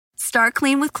Start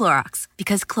clean with Clorox,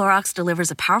 because Clorox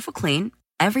delivers a powerful clean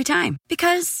every time.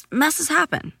 Because messes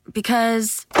happen.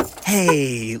 Because...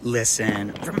 Hey,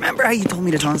 listen. Remember how you told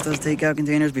me to toss those takeout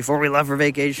containers before we left for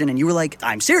vacation? And you were like,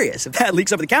 I'm serious. If that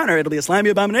leaks over the counter, it'll be a slimy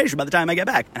abomination by the time I get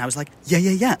back. And I was like,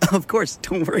 yeah, of course.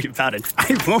 Don't worry about it.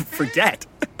 I won't forget.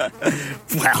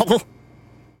 Well...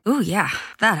 Ooh, yeah,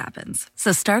 that happens.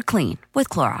 So start clean with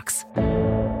Clorox.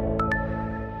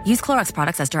 Use Clorox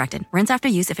products as directed. Rinse after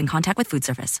use if in contact with food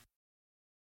surface.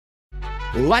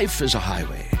 Life is a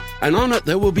highway, and on it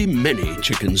there will be many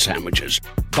chicken sandwiches.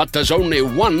 But there's only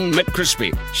one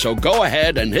McCrispy. So go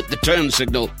ahead and hit the turn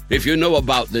signal if you know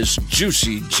about this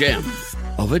juicy gem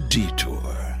of a detour.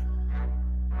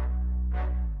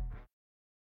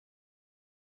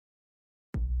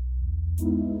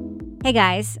 Hey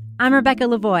guys, I'm Rebecca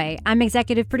Lavoie. I'm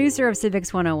executive producer of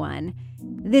Civics 101.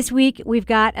 This week, we've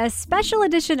got a special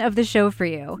edition of the show for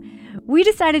you. We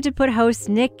decided to put hosts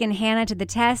Nick and Hannah to the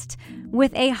test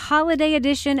with a holiday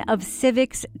edition of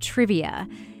Civics Trivia.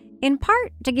 In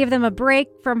part to give them a break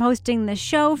from hosting the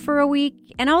show for a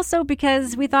week, and also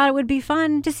because we thought it would be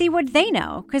fun to see what they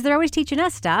know, because they're always teaching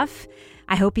us stuff.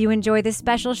 I hope you enjoy this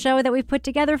special show that we've put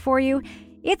together for you.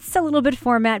 It's a little bit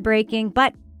format breaking,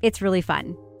 but it's really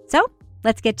fun. So,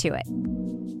 let's get to it.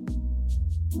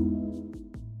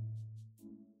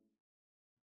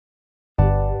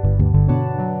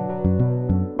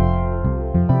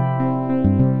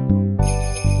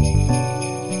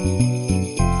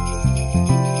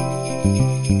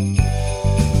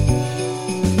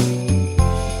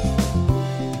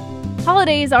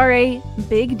 Holidays are a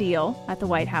big deal at the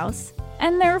White House,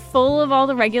 and they're full of all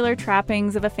the regular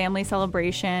trappings of a family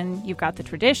celebration. You've got the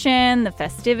tradition, the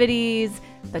festivities,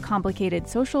 the complicated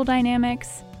social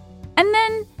dynamics, and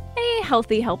then a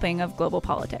healthy helping of global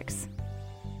politics.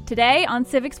 Today on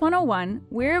Civics 101,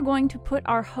 we're going to put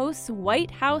our hosts'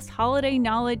 White House holiday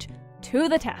knowledge to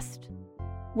the test.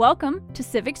 Welcome to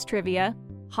Civics Trivia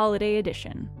Holiday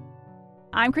Edition.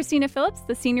 I'm Christina Phillips,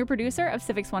 the senior producer of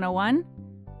Civics 101.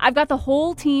 I've got the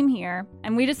whole team here,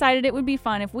 and we decided it would be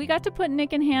fun if we got to put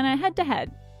Nick and Hannah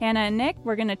head-to-head. Hannah and Nick,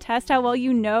 we're going to test how well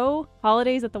you know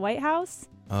holidays at the White House.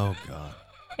 Oh, God.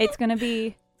 It's going to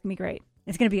be great.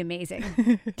 It's going to be amazing.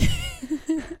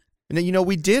 You know,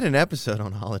 we did an episode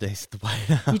on holidays at the White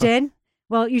House. You did?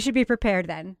 Well, you should be prepared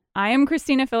then. I am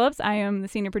Christina Phillips. I am the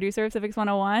senior producer of Civics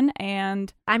 101,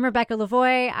 and I'm Rebecca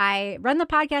Lavoie. I run the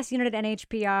podcast unit at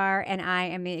NHPR, and I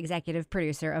am the executive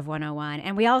producer of 101.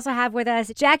 And we also have with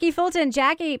us Jackie Fulton.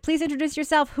 Jackie, please introduce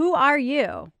yourself. Who are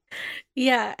you?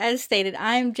 Yeah, as stated,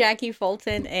 I'm Jackie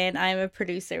Fulton, and I'm a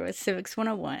producer with Civics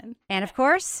 101. And of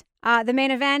course, the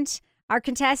main event, our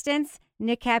contestants,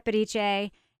 Nick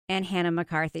Capodice and Hannah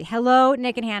McCarthy. Hello,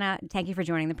 Nick and Hannah. Thank you for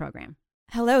joining the program.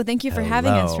 Hello, thank you for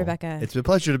having us, Rebecca. It's a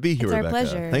pleasure to be here, Rebecca.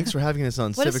 It's our pleasure. Thanks for having us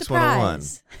on What Civics a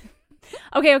surprise.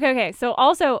 101. Okay. So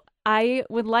also, I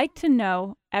would like to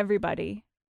know, everybody,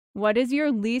 what is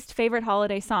your least favorite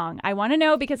holiday song? I want to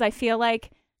know because I feel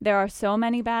like there are so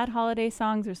many bad holiday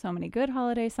songs. There's so many good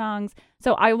holiday songs.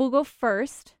 So I will go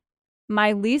first.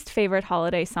 My least favorite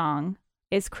holiday song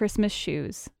is Christmas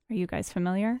Shoes. Are you guys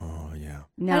familiar? Oh, yeah.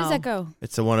 No. How does that go?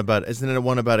 It's the one isn't it a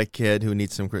one about a kid who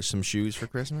needs some shoes for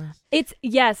Christmas?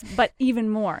 Yes, but even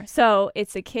more. So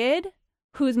it's a kid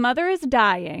whose mother is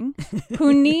dying,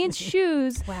 who needs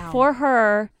shoes for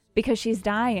her because she's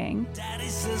dying. Daddy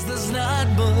says there's not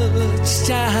much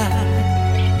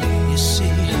time. You see,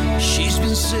 she's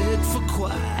been sick for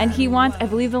quite. And he wants, I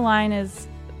believe the line is,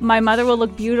 my mother will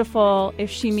look beautiful if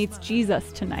she meets Jesus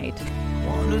tonight.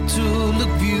 Want her to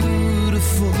look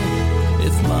beautiful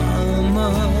if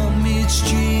Mama meets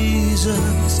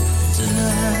Jesus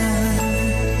tonight.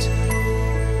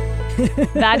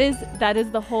 That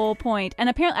is the whole point. And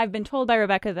apparently I've been told by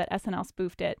Rebecca that SNL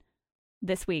spoofed it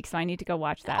this week, so I need to go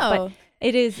watch that. Oh. But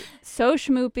it is so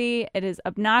schmoopy. It is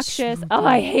obnoxious. Oh,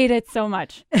 I hate it so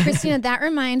much. Christina, that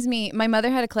reminds me, my mother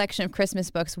had a collection of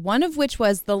Christmas books, one of which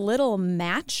was The Little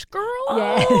Match Girl,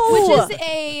 Yes. which is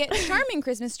a charming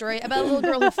Christmas story about a little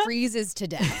girl who freezes to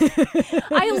death.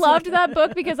 I loved that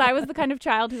book because I was the kind of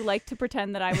child who liked to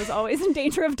pretend that I was always in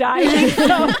danger of dying.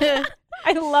 So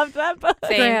I loved that book.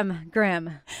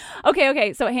 Grim.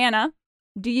 Okay. So Hannah,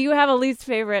 do you have a least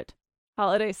favorite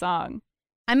holiday song?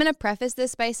 I'm going to preface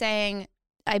this by saying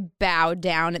I bow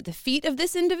down at the feet of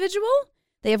this individual.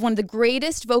 They have one of the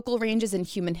greatest vocal ranges in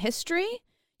human history.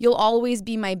 You'll Always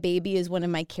Be My Baby is one of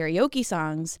my karaoke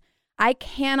songs. I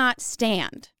cannot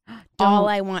stand All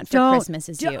I Want for Christmas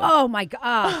Is You. Oh, my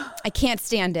God. I can't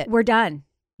stand it. We're done.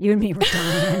 You and me, we're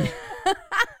done.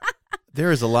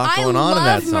 There is a lot going on in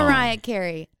that song. I love Mariah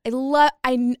Carey. It's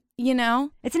an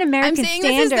American I'm saying standard.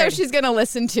 this as though she's going to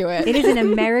listen to it. It is an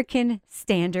American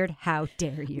standard. How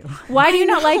dare you? Why do you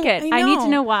not like it? I need know. to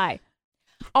know why.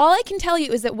 All I can tell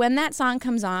you is that when that song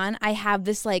comes on, I have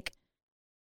this like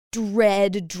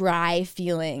dread, dry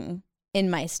feeling in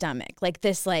my stomach. Like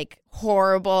this like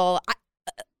horrible,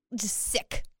 just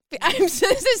sick. This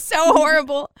is so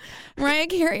horrible. Mariah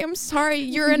Carey, I'm sorry.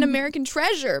 You're an American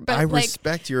treasure. But I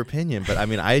respect your opinion, but I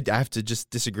mean, I have to just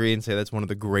disagree and say that's one of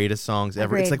the greatest songs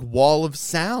ever. Agreed. It's like Wall of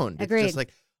Sound. Agreed. It's just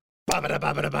like,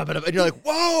 ba-ba-da-ba-ba-da-ba-ba-da, and you're like,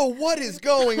 whoa, what is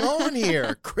going on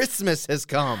here? Christmas has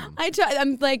come.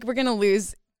 I'm like, we're going to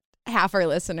lose half our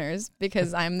listeners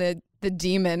because I'm the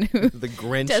demon who The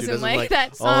Grinch doesn't who doesn't like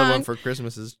that All I song. want for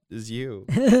Christmas is you.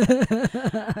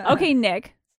 Okay,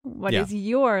 Nick, what is Yeah.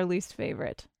 your least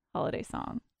favorite holiday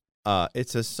song?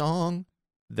 It's a song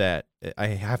that I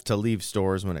have to leave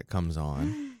stores when it comes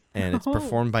on, and it's Oh.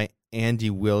 performed by Andy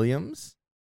Williams,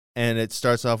 and it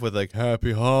starts off with like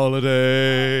 "Happy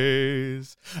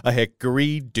Holidays, a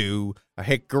hickory do, a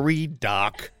hickory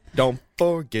dock. Don't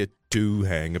forget to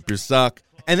hang up your sock."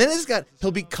 And then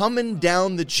he'll be coming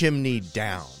down the chimney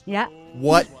down. Yeah.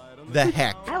 What the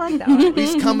heck? I like that one.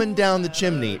 He's coming down the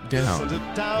chimney down.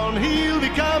 Down, he'll be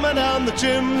coming down the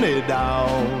chimney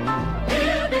down.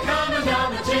 He'll be coming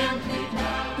down the chimney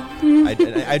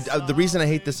down. The reason I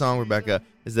hate this song, Rebecca,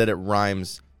 is that it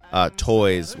rhymes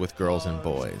toys with girls and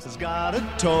boys. He's got a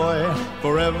toy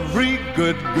for every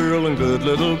good girl and good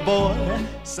little boy.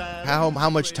 How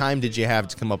much time did you have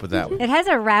to come up with that one? It has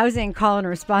a rousing call and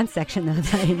response section, though,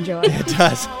 that I enjoy. It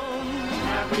does.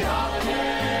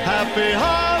 Happy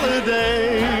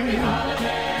holiday.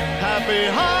 Happy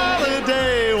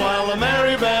holiday while the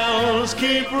merry bells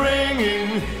keep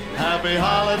ringing. Happy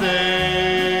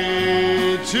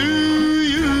holiday to you.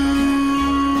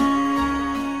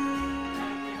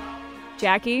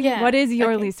 Jackie, Yeah, what is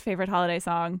your okay. least favorite holiday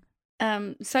song?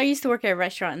 So I used to work at a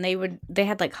restaurant, and they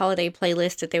had like holiday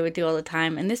playlists that they would do all the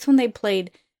time. And this one they played,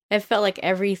 it felt like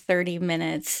every 30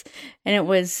 minutes, and it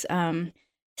was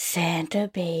Santa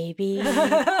Baby.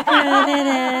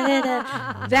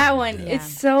 That one,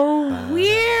 it's so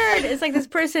weird. It's like this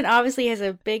person obviously has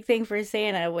a big thing for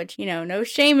Santa, which, no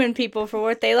shaming people for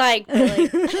what they like, but like,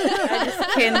 I just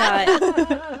cannot.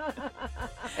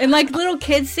 And like little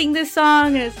kids sing this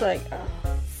song, and it's like, oh.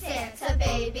 Santa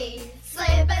baby,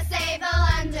 slip a sable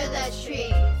under the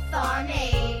tree for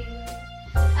me.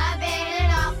 I've been an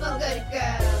awful good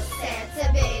girl,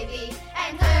 Santa baby,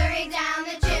 and hurry down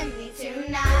the chimney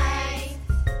tonight.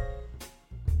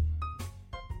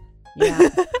 Yeah.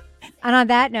 And on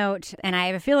that note, and I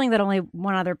have a feeling that only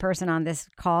one other person on this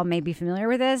call may be familiar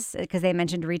with this because they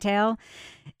mentioned retail,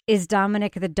 is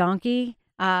Dominic the Donkey.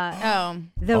 Oh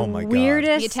The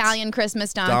weirdest. The Italian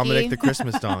Christmas donkey. Dominic the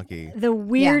Christmas donkey. The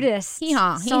weirdest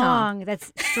Hee-haw, hee-haw. song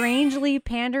that's strangely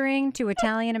pandering to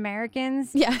Italian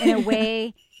Americans Yeah. in a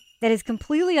way that is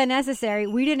completely unnecessary.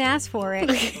 We didn't ask for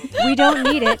it. We don't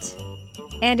need it.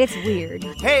 And it's weird.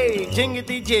 Hey,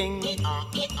 jingity jing,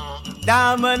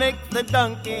 Dominic the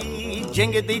donkey,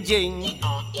 jingity jing,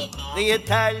 the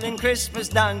Italian Christmas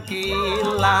donkey,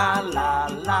 la la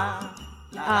la.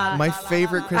 My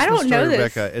favorite I Christmas don't know story,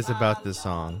 this. Rebecca, is about this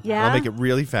song. Yeah? I'll make it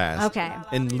really fast. Okay.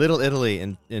 In Little Italy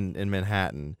in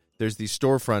Manhattan, there's these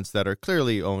storefronts that are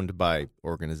clearly owned by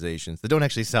organizations that don't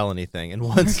actually sell anything. And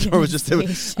one store was just,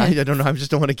 I don't know, I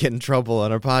just don't want to get in trouble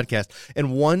on our podcast.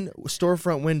 And one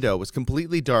storefront window was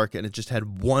completely dark and it just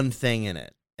had one thing in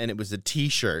it. And it was a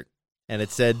T-shirt. And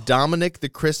it said, Dominic the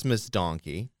Christmas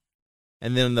Donkey.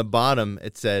 And then on the bottom,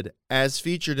 it said, as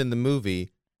featured in the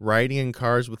movie, Riding in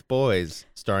Cars with Boys,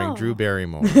 starring Drew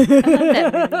Barrymore.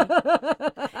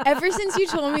 Ever since you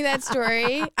told me that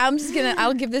story,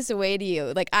 I'll give this away to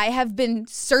you. Like, I have been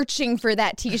searching for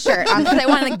that T-shirt because I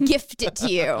want to gift it to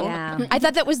you. Yeah. I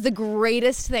thought that was the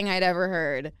greatest thing I'd ever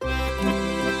heard.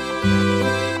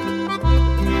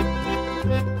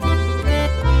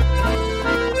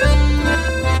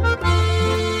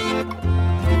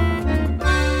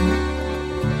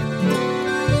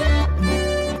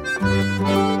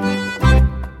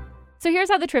 So here's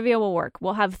how the trivia will work.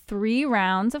 We'll have 3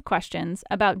 rounds of questions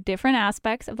about different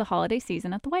aspects of the holiday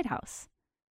season at the White House.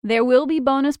 There will be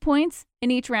bonus points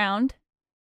in each round.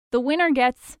 The winner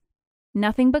gets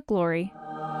nothing but glory.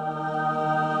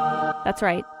 That's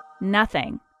right,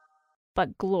 nothing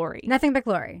but glory. Nothing but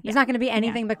glory. There's not going to be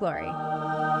anything but glory.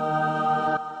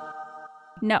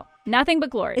 No. Nothing but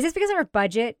glory. Is this because our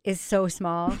budget is so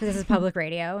small? Because this is public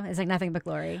radio. It's like nothing but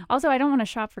glory. Also, I don't want to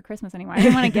shop for Christmas anymore. I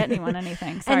don't want to get anyone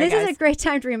anything. Sorry, and this guys. is a great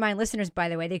time to remind listeners, by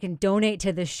the way, they can donate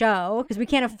to the show because we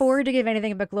can't afford to give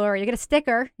anything but glory. You get a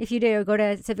sticker. If you do, go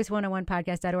to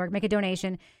civics101podcast.org, make a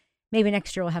donation. Maybe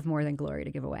next year we'll have more than glory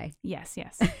to give away. Yes. And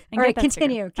All right, get that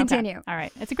sticker. continue. Okay. All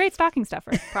right. It's a great stocking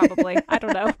stuffer, probably. I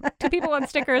don't know. 2 people on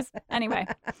stickers. Anyway.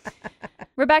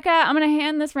 Rebecca, I'm going to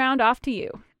hand this round off to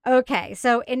you. Okay,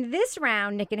 so in this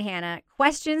round, Nick and Hannah,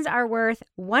 questions are worth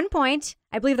 1 point.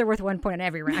 I believe they're worth 1 point in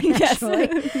every round, actually.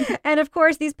 And of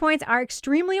course, these points are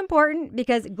extremely important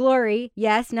because glory,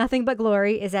 yes, nothing but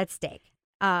glory, is at stake.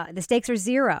 The stakes are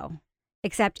 0,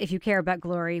 except if you care about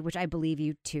glory, which I believe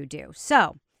you two do.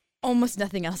 So, almost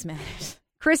nothing else matters.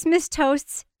 Christmas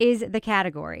toasts is the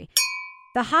category.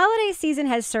 The holiday season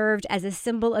has served as a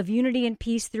symbol of unity and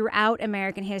peace throughout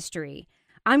American history.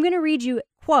 I'm going to read you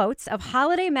quotes of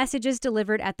holiday messages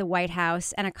delivered at the White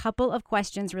House and a couple of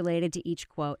questions related to each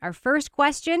quote. Our first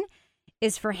question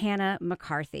is for Hannah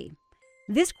McCarthy.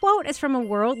 This quote is from a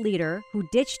world leader who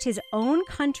ditched his own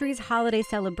country's holiday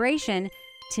celebration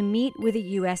to meet with a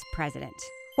U.S. president.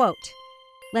 Quote,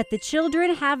 "Let the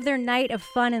children have their night of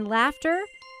fun and laughter.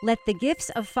 Let the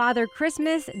gifts of Father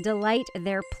Christmas delight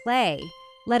their play.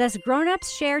 Let us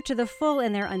grown-ups share to the full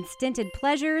in their unstinted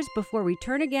pleasures before we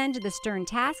turn again to the stern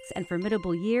tasks and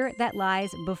formidable year that lies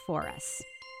before us."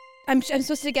 I'm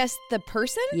supposed to guess the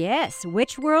person? Yes.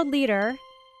 Which world leader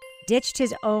ditched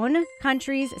his own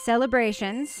country's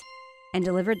celebrations and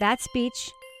delivered that speech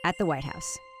at the White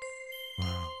House?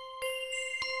 Wow.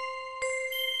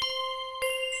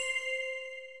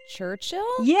 Churchill?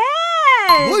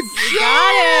 Yes! Good You job!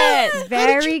 got it! How did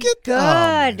Very you get good.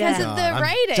 that? Because of the I'm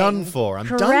writing. done for. I'm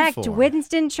Correct. done for.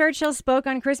 Winston Churchill spoke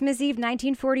on Christmas Eve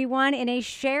 1941 in a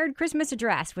shared Christmas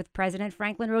address with President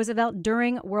Franklin Roosevelt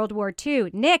during World War II.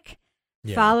 Nick,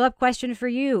 follow-up question for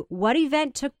you. What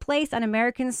event took place on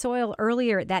American soil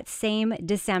earlier that same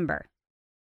December?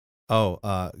 Oh,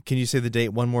 can you say the date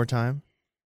one more time?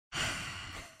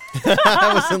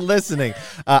 I wasn't listening.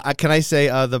 Can I say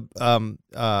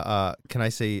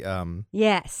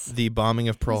Yes. the bombing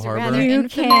of Pearl These are Harbor? rather You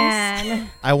infamous. can.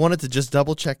 I wanted to just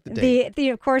double check the date.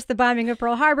 Of course, the bombing of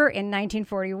Pearl Harbor in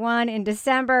 1941 in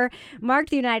December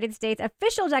marked the United States'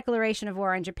 official declaration of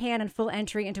war on Japan and full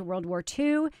entry into World War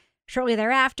II. Shortly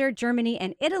thereafter, Germany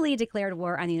and Italy declared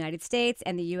war on the United States,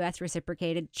 and the U.S.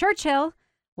 reciprocated. Churchill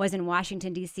was in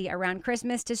Washington, D.C. around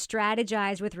Christmas to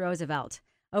strategize with Roosevelt.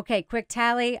 Okay, quick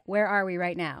tally. Where are we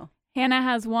right now? Hannah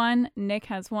has 1. Nick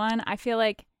has 1. I feel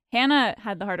like Hannah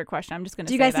had the harder question. I'm just going to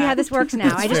say Do you guys see that. how this works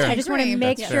now? That's I fair. just want to Agree.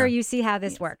 make That's sure fair. you see how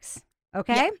this works.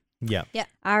 Okay? Yeah.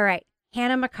 All right.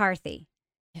 Hannah McCarthy.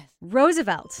 Yes.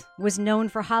 Roosevelt was known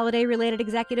for holiday-related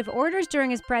executive orders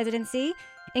during his presidency,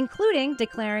 including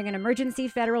declaring an emergency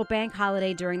federal bank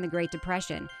holiday during the Great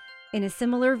Depression. In a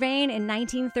similar vein, in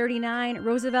 1939,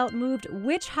 Roosevelt moved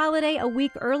which holiday a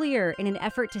week earlier in an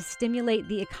effort to stimulate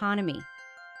the economy?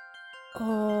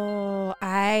 Oh,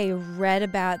 I read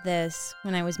about this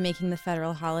when I was making the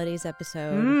federal holidays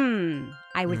episode.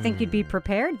 I would think you'd be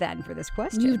prepared then for this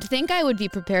question. You'd think I would be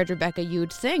prepared, Rebecca.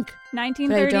 You'd think.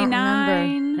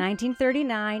 1939.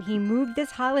 1939, he moved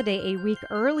this holiday a week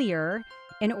earlier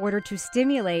in order to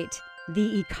stimulate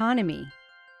the economy.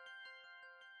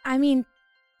 I mean,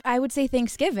 I would say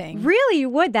Thanksgiving. Really, you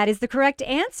would? That is the correct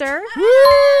answer.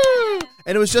 Woo!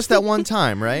 And it was just that one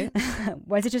time, right?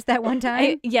 Was it just that one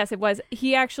time? Yes, it was.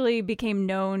 He actually became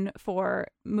known for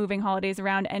moving holidays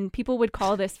around, and people would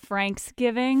call this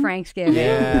Franksgiving. Thanksgiving.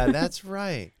 Yeah, that's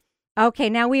right. Okay,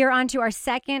 now we are on to our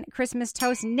second Christmas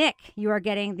toast. Nick, you are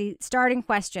getting the starting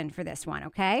question for this one,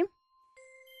 okay?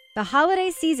 The holiday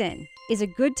season is a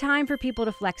good time for people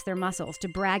to flex their muscles, to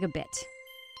brag a bit.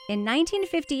 In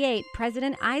 1958,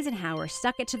 President Eisenhower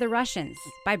stuck it to the Russians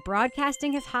by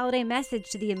broadcasting his holiday message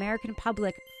to the American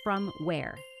public from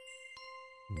where?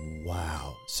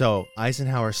 Wow. So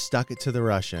Eisenhower stuck it to the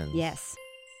Russians. Yes.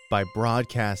 By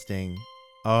broadcasting.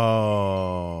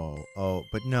 Oh,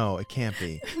 but no, it can't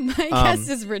be. My guess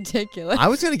is ridiculous. I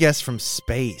was going to guess from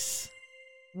space.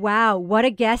 Wow, what a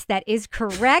guess. That is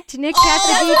correct, Nick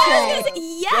Casavice.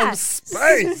 Yes.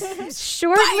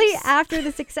 Shortly after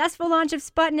the successful launch of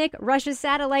Sputnik, Russia's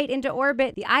satellite into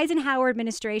orbit, the Eisenhower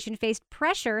administration faced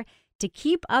pressure to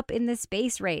keep up in the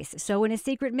space race. So in a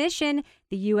secret mission,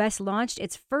 the U.S. launched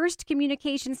its first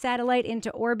communication satellite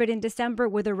into orbit in December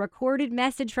with a recorded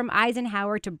message from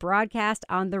Eisenhower to broadcast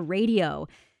on the radio.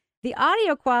 The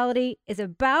audio quality is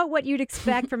about what you'd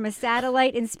expect from a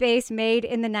satellite in space made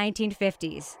in the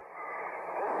 1950s.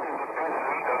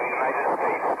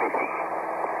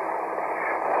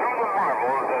 Through the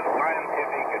marvels of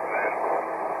scientific advance,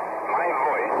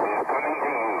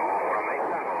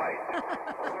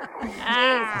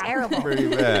 It's terrible. Pretty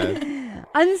bad.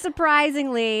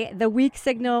 Unsurprisingly, the weak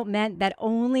signal meant that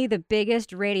only the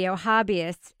biggest radio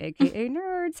hobbyists, aka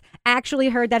nerds, actually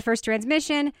heard that first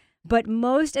transmission, but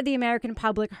most of the American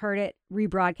public heard it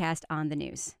rebroadcast on the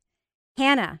news.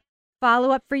 Hannah,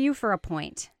 follow up for you for a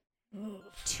point.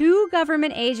 2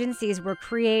 government agencies were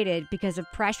created because of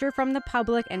pressure from the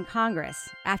public and Congress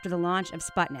after the launch of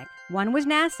Sputnik. One was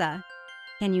NASA.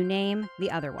 Can you name the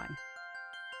other one?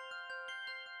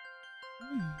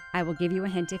 I will give you a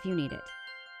hint if you need it.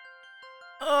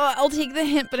 Oh, I'll take the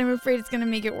hint, but I'm afraid it's going to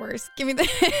make it worse. Give me the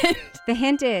hint. The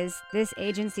hint is this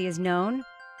agency is known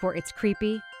for its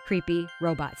creepy, creepy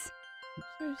robots.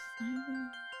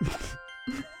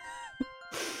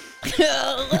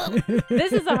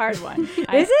 This is a hard one.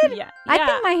 Is it? Yeah. I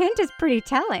think my hint is pretty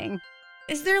telling.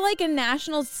 Is there like a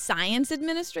National Science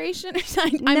Administration or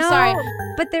something? I'm No, sorry.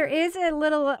 but there is a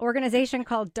little organization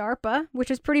called DARPA, which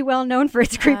is pretty well known for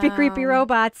its creepy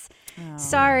robots.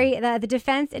 Sorry, the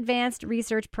Defense Advanced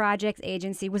Research Projects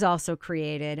Agency was also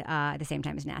created at the same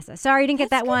time as NASA. Sorry, you didn't get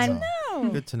that one.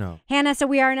 Good to know. Hannah, so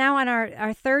we are now on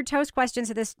our third toast question.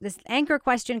 So this anchor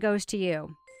question goes to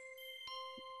you.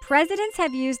 Presidents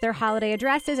have used their holiday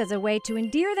addresses as a way to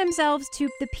endear themselves to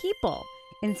the people,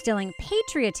 instilling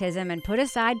patriotism and put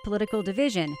aside political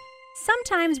division,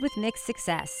 sometimes with mixed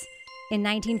success. In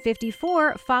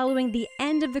 1954, following the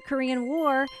end of the Korean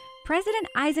War, President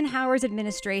Eisenhower's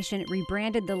administration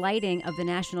rebranded the lighting of the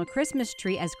national Christmas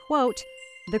tree as, quote,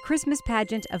 the Christmas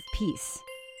pageant of peace.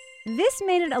 This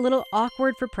made it a little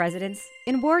awkward for presidents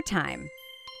in wartime.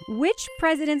 Which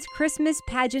president's Christmas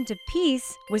pageant of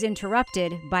peace was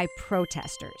interrupted by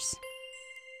protesters?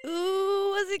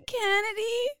 Ooh, was it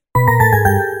Kennedy?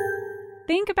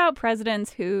 Think about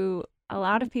presidents who a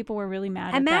lot of people were really mad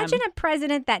at them. Imagine a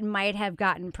president that might have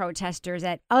gotten protesters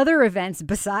at other events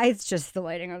besides just the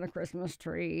lighting of the Christmas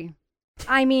tree.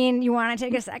 I mean, you want to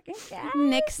take a second guess?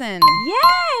 Nixon.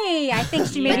 Yay! I think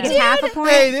she maybe gets half a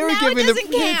point. Hey, they were Now giving it the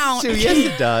doesn't count. hints too. Yes,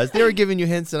 it does. They were giving you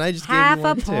hints, and I just half gave you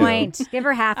one a too. point. Give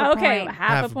her half a Okay, point.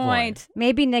 half a point.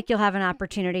 Maybe, Nick, you'll have an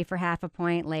opportunity for half a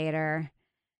point later.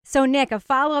 So, Nick, a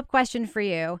follow-up question for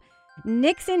you.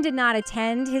 Nixon did not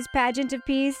attend his pageant of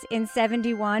peace in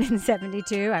 71 and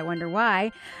 72. I wonder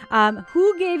why.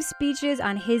 Who gave speeches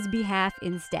on his behalf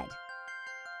instead?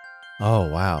 Oh,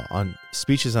 wow. On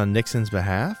speeches on Nixon's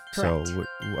behalf? Correct. So,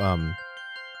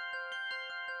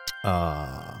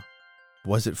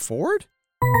 was it Ford?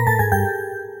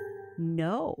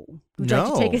 No. Would you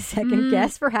like to take a second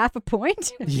guess for half a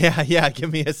point? Yeah.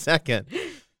 Give me a second.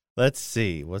 Let's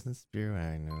see. Wasn't Spiro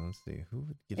Agnew? Let's see. Who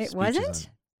would give It speeches wasn't?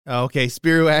 Oh, okay,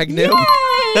 Spiro Agnew.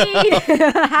 Yay!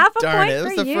 Half a Darn point it. That for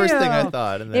was the you. first thing I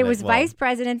thought. And then It was well, Vice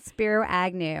President Spiro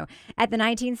Agnew. At the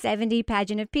 1970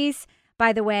 pageant of peace,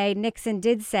 by the way, Nixon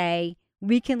did say,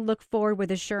 we can look forward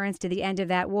with assurance to the end of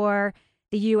that war.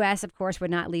 The U.S., of course, would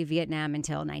not leave Vietnam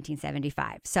until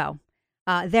 1975. So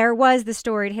there was the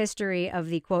storied history of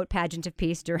the, quote, pageant of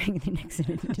peace during the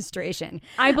Nixon administration.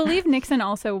 I believe Nixon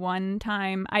also one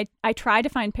time, I tried to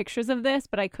find pictures of this,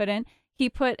 but I couldn't. He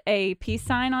put a peace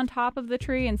sign on top of the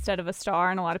tree instead of a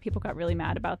star, and a lot of people got really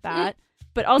mad about that.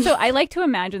 But also, I like to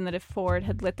imagine that if Ford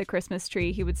had lit the Christmas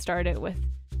tree, he would start it with,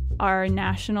 our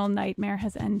national nightmare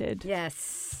has ended.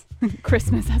 Yes.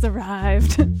 Christmas has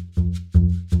arrived.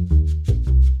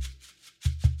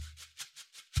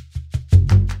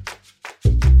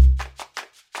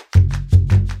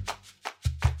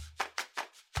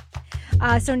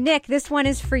 So, Nick, this one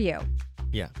is for you.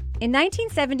 Yeah. In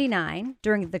 1979,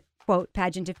 during the, quote,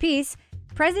 pageant of peace,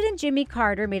 President Jimmy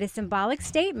Carter made a symbolic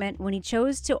statement when he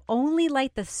chose to only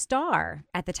light the star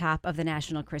at the top of the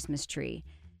national Christmas tree.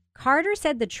 Carter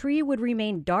said the tree would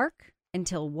remain dark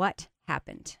until what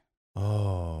happened?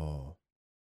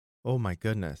 Oh, my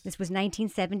goodness. This was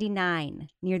 1979,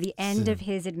 near the end of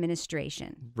his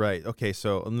administration. Right. Okay,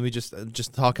 so let me just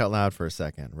talk out loud for a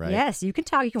second, right? Yes, you can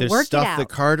talk. You can There's work it stuff out. that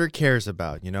Carter cares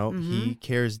about, you know? Mhm. He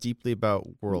cares deeply about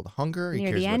world hunger. He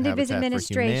Near cares the about end of his Habitat for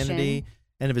administration. Humanity.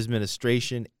 End of his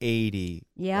administration, 80.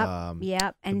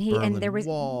 Yep. And Berlin there was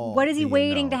Wall, what is he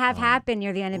waiting to have happen? happen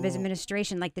near the end of his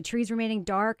administration? Like the trees remaining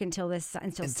dark until something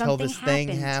this happened. thing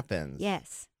happens.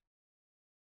 Yes.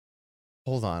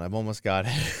 Hold on, I've almost got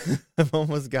it. I've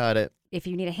almost got it. If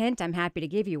you need a hint, I'm happy to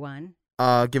give you one.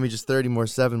 Give me just 7 more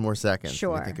seconds.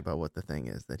 Sure. Let me think about what the thing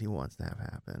is that he wants to have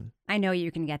happen. I know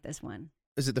you can get this one.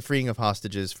 Is it the freeing of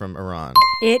hostages from Iran?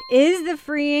 It is the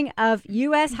freeing of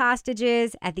U.S.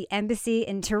 hostages at the embassy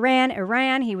in Tehran,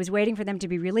 Iran. He was waiting for them to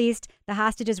be released. The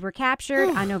hostages were captured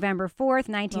on November 4th,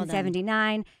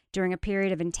 1979, during a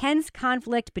period of intense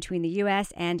conflict between the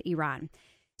U.S. and Iran.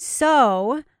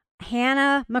 So,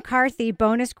 Hannah McCarthy,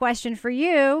 bonus question for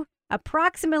you.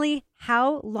 Approximately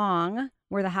how long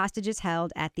were the hostages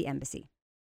held at the embassy?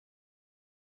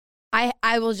 I'm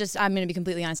going to be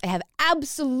completely honest. I have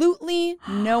absolutely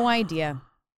no idea.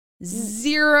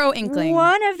 Zero inkling.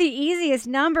 One of the easiest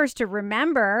numbers to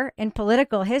remember in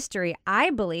political history, I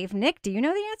believe. Nick, do you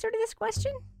know the answer to this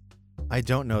question? I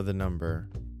don't know the number.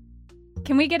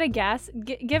 Can we get a guess?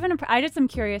 I just am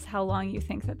curious how long you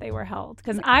think that they were held,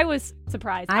 because I was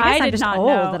surprised. I did not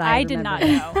know. I did not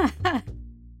know.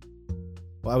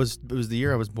 Well, it was the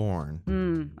year I was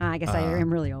born. I guess I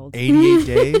am really old. 88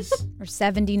 days? Or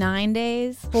 79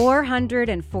 days?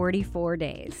 444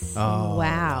 days. Oh,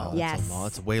 wow. Yes.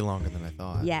 That's way longer than I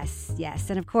thought. Yes.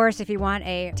 And of course, if you want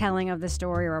a telling of the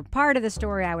story or a part of the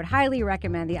story, I would highly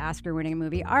recommend the Oscar-winning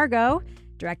movie Argo,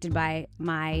 directed by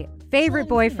my favorite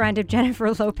boyfriend of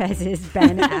Jennifer Lopez's,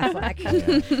 Ben Affleck.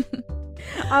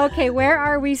 Okay, where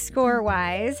are we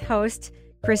score-wise? Host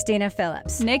Christina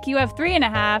Phillips. Nick, you have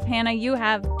 3.5. Hannah, you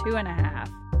have 2.5.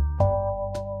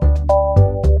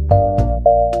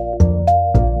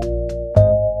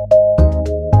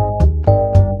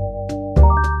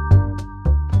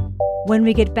 When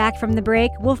we get back from the break,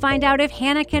 we'll find out if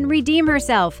Hannah can redeem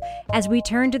herself as we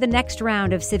turn to the next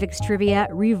round of civics trivia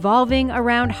revolving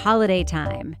around holiday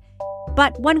time.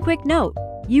 But one quick note.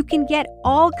 You can get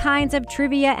all kinds of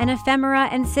trivia and ephemera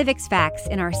and civics facts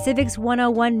in our Civics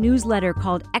 101 newsletter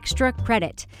called Extra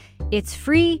Credit. It's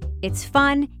free, it's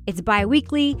fun, it's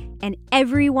bi-weekly, and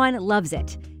everyone loves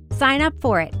it. Sign up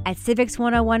for it at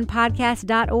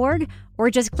civics101podcast.org or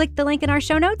just click the link in our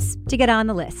show notes to get on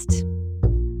the list.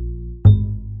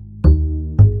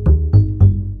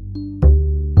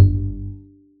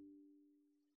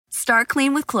 Start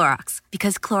clean with Clorox,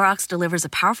 because Clorox delivers a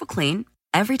powerful clean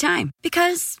every time.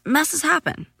 Because messes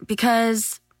happen.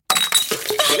 Because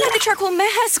the charcoal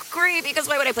mask. Great, because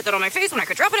why would I put that on my face when I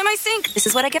could drop it in my sink? This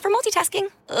is what I get for multitasking.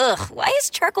 Ugh, why is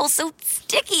charcoal so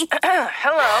sticky?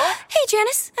 Hello? Hey,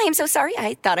 Janice. I am so sorry.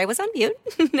 I thought I was on mute.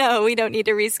 No, we don't need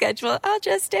to reschedule. I'll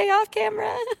just stay off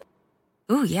camera.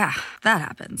 Ooh, yeah, that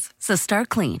happens. So start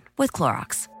clean with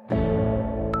Clorox.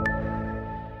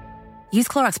 Use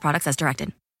Clorox products as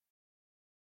directed.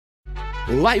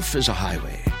 Life is a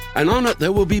highway, and on it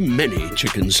there will be many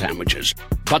chicken sandwiches.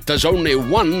 But there's only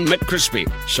one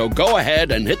McCrispy. So go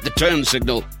ahead and hit the turn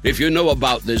signal if you know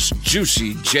about this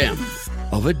juicy gem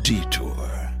of a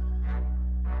detour.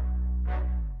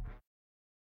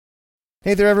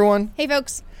 Hey there, everyone. Hey,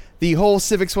 folks. The whole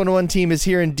Civics 101 team is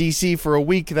here in D.C. for a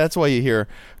week. That's why you hear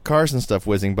cars and stuff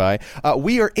whizzing by.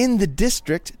 We are in the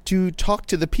district to talk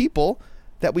to the people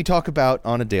that we talk about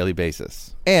on a daily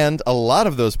basis. And a lot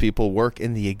of those people work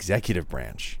in the executive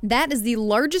branch. That is the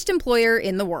largest employer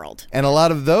in the world. And a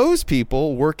lot of those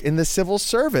people work in the civil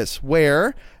service,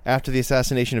 where, after the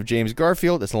assassination of James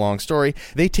Garfield, it's a long story,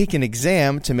 they take an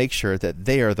exam to make sure that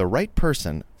they are the right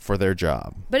person for their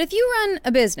job. But if you run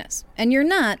a business and you're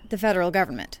not the federal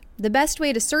government, the best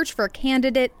way to search for a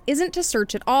candidate isn't to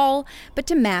search at all, but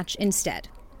to match instead.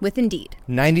 With Indeed.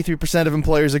 93% of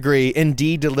employers agree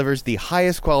Indeed delivers the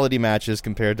highest quality matches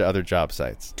compared to other job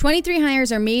sites. 23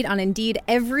 hires are made on Indeed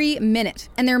every minute,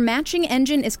 and their matching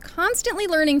engine is constantly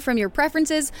learning from your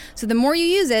preferences, so the more you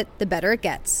use it, the better it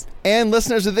gets. And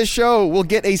listeners of this show will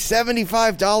get a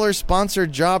 $75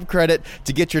 sponsored job credit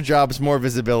to get your jobs more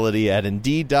visibility at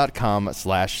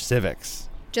Indeed.com/civics.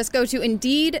 Just go to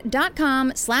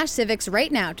Indeed.com/civics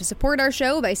right now to support our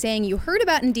show by saying you heard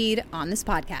about Indeed on this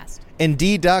podcast.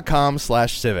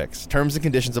 Indeed.com/civics. Terms and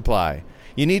conditions apply.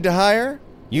 You need to hire?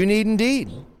 You need Indeed.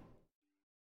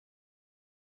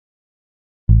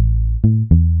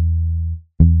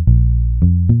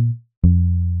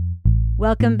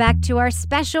 Welcome back to our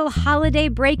special holiday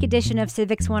break edition of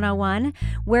Civics 101,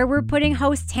 where we're putting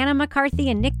hosts Hannah McCarthy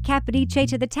and Nick Capodice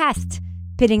to the test,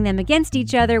 pitting them against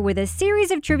each other with a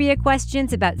series of trivia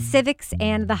questions about civics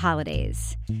and the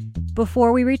holidays.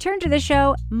 Before we return to the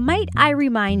show, might I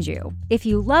remind you, if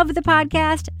you love the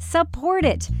podcast, support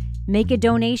it. Make a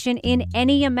donation in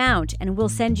any amount, and we'll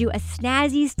send you a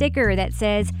snazzy sticker that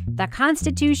says, "The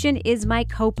Constitution is my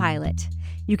co-pilot."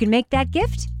 You can make that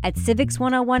gift at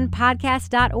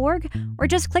civics101podcast.org or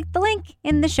just click the link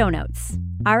in the show notes.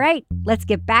 All right, let's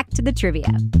get back to the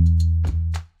trivia.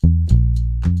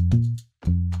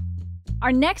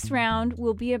 Our next round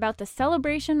will be about the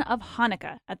celebration of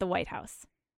Hanukkah at the White House.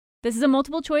 This is a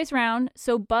multiple choice round,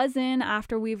 so buzz in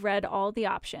after we've read all the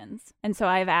options. And so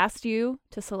I've asked you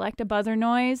to select a buzzer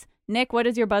noise. Nick, what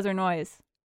is your buzzer noise?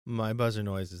 My buzzer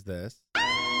noise is this.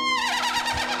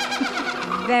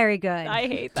 Very good. I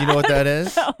hate that. Do you know what that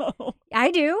is? No. I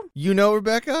do. You know,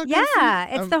 Rebecca? Yeah,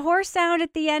 it's the horse sound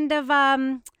at the end of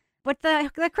What's the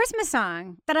Christmas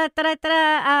song?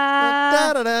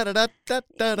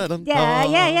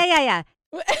 Yeah.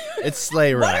 It's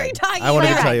Sleigh Ride. What are you talking I wanted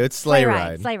about? to tell you, it's Sleigh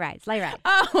Ride. Sleigh Ride.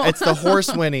 Oh. It's the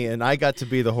Horse Winnie, and I got to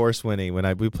be the Horse Winnie when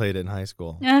we played it in high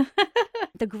school.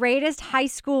 The greatest high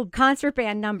school concert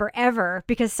band number ever,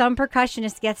 because some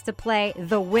percussionist gets to play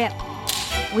the whip,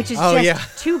 which is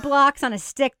just 2 blocks on a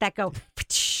stick that go.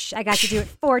 I got to do it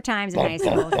 4 times in high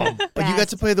school. But you got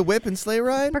to play the whip in Sleigh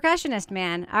Ride? Percussionist,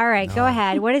 man. All right, go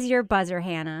ahead. What is your buzzer,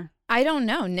 Hannah? I don't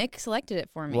know. Nick selected it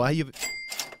for me. Why you?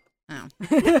 Oh.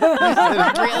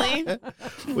 Really?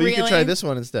 Well, you can try this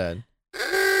one instead.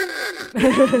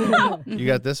 You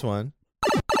got this one.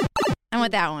 I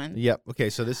want that one. Yep. Okay,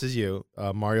 so this is you,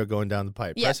 Mario going down the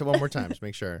pipe. Yep. Press it one more time. Just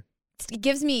make sure. It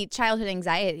gives me childhood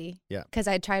anxiety. Yeah. Because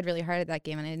I tried really hard at that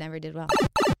game and I never did well.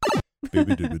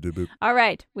 All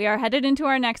right, we are headed into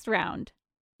our next round.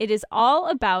 It is all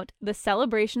about the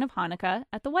celebration of Hanukkah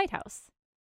at the White House.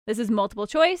 This is multiple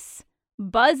choice.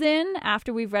 Buzz in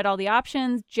after we've read all the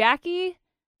options. Jackie,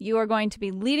 you are going to be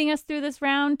leading us through this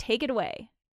round. Take it away.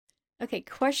 Okay,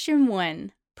 question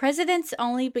 1. Presidents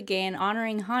only began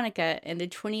honoring Hanukkah in the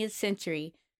 20th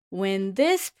century when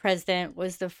this president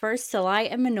was the first to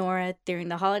light a menorah during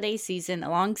the holiday season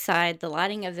alongside the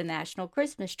lighting of the national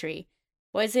Christmas tree.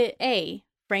 Was it A,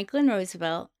 Franklin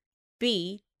Roosevelt,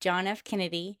 B, John F.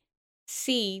 Kennedy,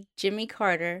 C, Jimmy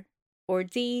Carter, or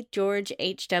D, George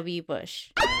H.W.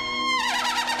 Bush? But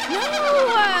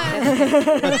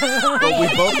we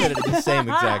both hit it at the same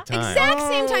exact time. Exact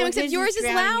same time, except yours is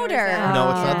louder.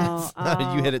 No, it's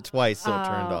not. You hit it twice, so it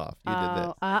turned off. You did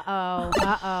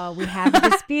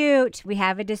this. We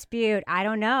have a dispute. I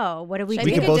don't know. What do we do?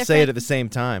 We can both say it at the same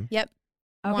time. Yep.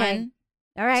 Okay. 1,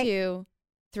 All right. 2,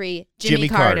 3. Jimmy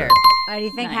Carter. What do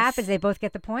you think happens? They both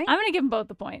get the point? I'm going to give them both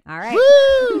the point. All right.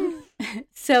 Woo!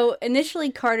 So,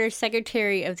 initially, Carter's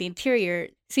Secretary of the Interior,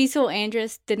 Cecil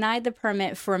Andrus, denied the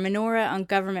permit for a menorah on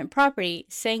government property,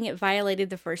 saying it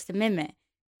violated the First Amendment.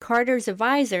 Carter's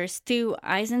advisor, Stu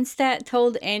Eisenstadt,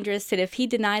 told Andrus that if he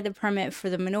denied the permit for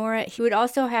the menorah, he would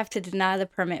also have to deny the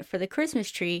permit for the Christmas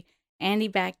tree, and he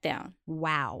backed down.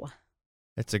 Wow.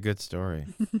 It's a good story.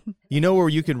 You know where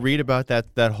you can read about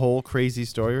that whole crazy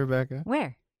story, Rebecca?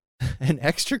 Where? An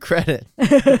Extra Credit,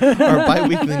 our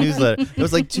bi-weekly newsletter. It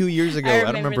was like 2 years ago.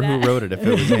 I don't remember who wrote it, if it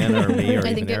was Hannah or me or I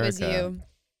even think it Erica. was you.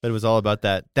 But it was all about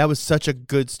that. That was such a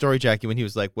good story, Jackie, when he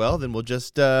was like, well, then we'll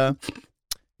just, the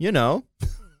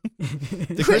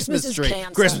Christmas tree.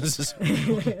 Christmas is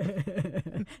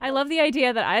I love the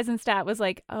idea that Eisenstadt was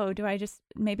like, oh,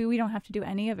 maybe we don't have to do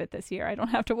any of it this year. I don't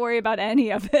have to worry about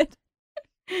any of it.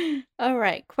 All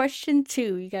right, question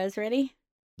 2. You guys ready?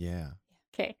 Yeah.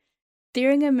 Okay.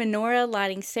 During a menorah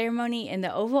lighting ceremony in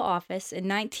the Oval Office in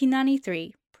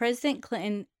 1993, President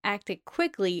Clinton acted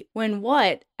quickly when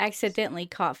what accidentally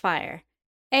caught fire?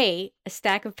 A, a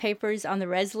stack of papers on the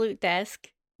Resolute desk.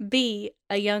 B,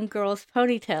 a young girl's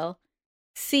ponytail.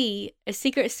 C, a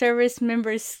Secret Service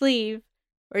member's sleeve.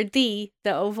 Or D,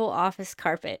 the Oval Office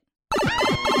carpet.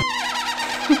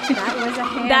 That was a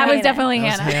Hannah. That was definitely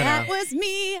That was Hannah. Hannah. That was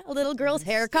me. A little girl's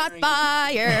hair caught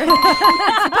fire.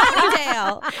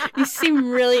 Ponytail. You seem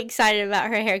really excited about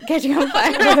her hair catching on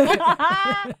fire.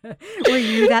 Were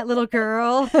you that little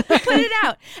girl? Put it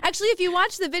out. Actually, if you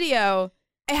watch the video,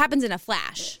 it happens in a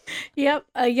flash. Yep,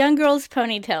 a young girl's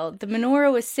ponytail. The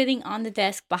menorah was sitting on the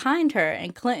desk behind her,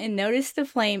 and Clinton noticed the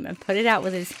flame and put it out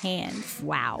with his hands.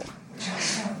 Wow.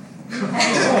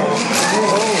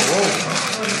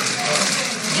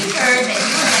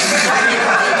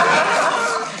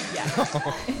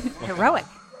 Heroic.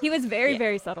 He was very,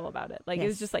 very subtle about it. Like, it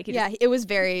was just like, It was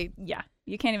very... yeah,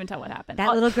 you can't even tell what happened.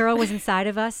 That little girl was inside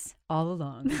of us all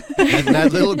along. And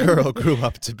that little girl grew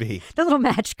up to be The little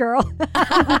match girl.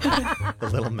 the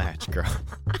little match girl.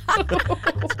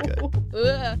 That's good.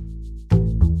 Ugh.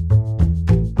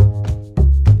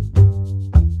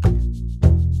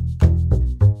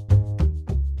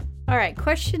 All right,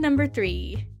 question number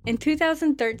 3. In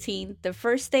 2013, the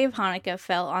first day of Hanukkah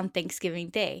fell on Thanksgiving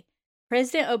Day.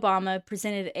 President Obama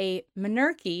presented a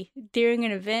menorah during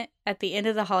an event at the end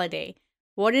of the holiday.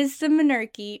 What is the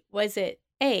menorah? Was it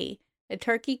A, a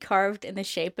turkey carved in the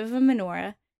shape of a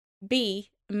menorah, B,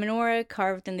 a menorah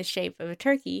carved in the shape of a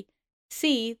turkey,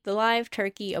 C, the live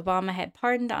turkey Obama had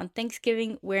pardoned on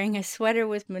Thanksgiving wearing a sweater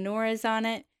with menorahs on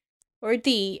it, or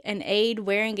D, an aide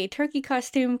wearing a turkey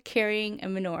costume carrying a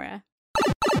menorah?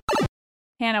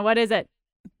 Hannah, what is it?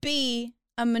 B,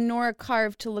 a menorah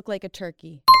carved to look like a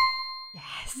turkey.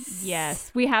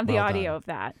 Yes, we have the Well audio done. of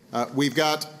that. We've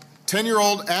got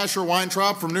 10-year-old Asher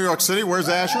Weintraub from New York City. Where's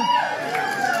Asher?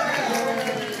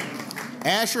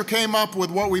 Asher came up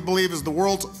with what we believe is the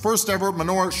world's first ever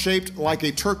menorah shaped like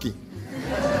a turkey.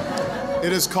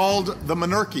 It is called the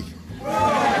Menarche.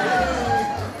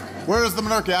 Where is the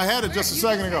Menarche? I had it just a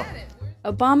second ago.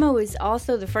 Obama was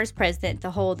also the first president to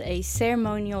hold a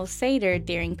ceremonial Seder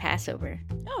during Passover.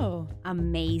 Oh,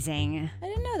 amazing. I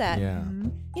didn't know that. Yeah.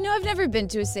 You know, I've never been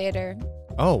to a Seder.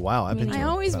 Oh, wow. I've been to I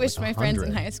always about wished like my friends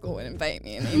 100. in high school would invite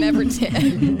me, and they never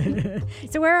did.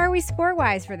 So where are we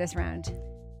score-wise for this round?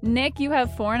 Nick, you have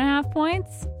 4.5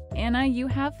 points. Anna, you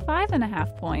have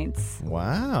 5.5 points.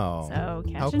 Wow. So how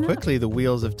catching up. quickly the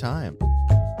wheels of time.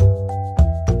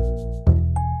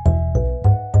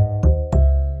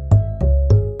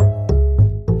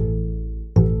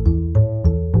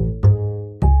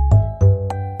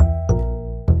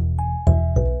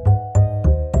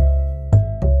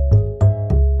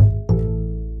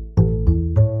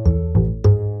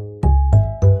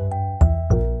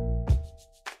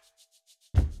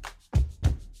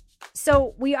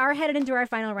 So we are headed into our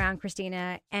final round,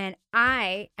 Christina, and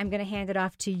I am going to hand it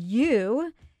off to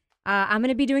you. I'm going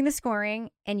to be doing the scoring,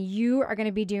 and you are going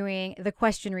to be doing the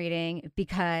question reading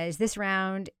because this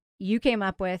round you came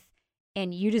up with,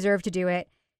 and you deserve to do it.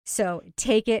 So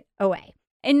take it away.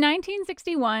 In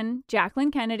 1961,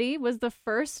 Jacqueline Kennedy was the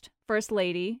first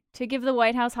lady to give the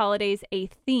White House holidays a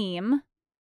theme,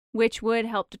 which would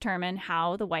help determine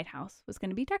how the White House was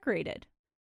going to be decorated.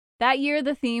 That year,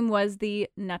 the theme was the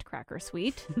Nutcracker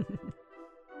Suite.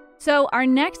 So our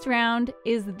next round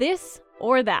is this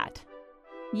or that.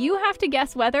 You have to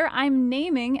guess whether I'm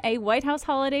naming a White House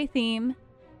holiday theme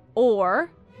or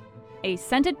a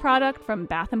scented product from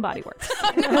Bath & Body Works.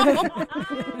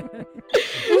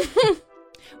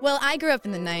 Well, I grew up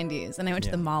in the 90s, and I went to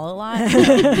the mall a lot.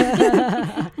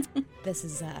 This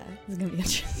is going to be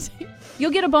interesting.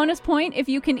 You'll get a bonus point if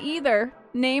you can either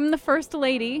name the first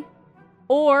lady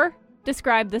or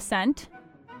describe the scent.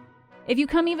 If you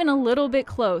come even a little bit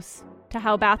close to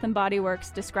how Bath & Body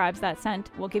Works describes that scent,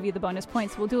 we'll give you the bonus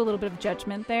points. We'll do a little bit of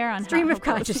judgment there on Stream how of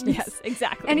close. consciousness. Yes,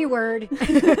 exactly. Any word,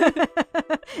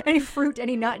 any fruit,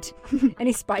 any nut,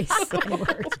 any spice, any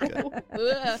word.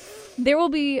 There will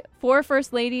be 4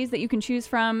 first ladies that you can choose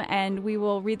from, and we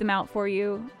will read them out for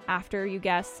you after you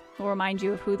guess. We'll remind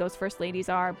you of who those first ladies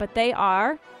are, but they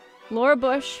are Laura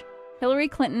Bush, Hillary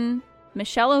Clinton,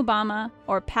 Michelle Obama,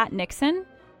 or Pat Nixon,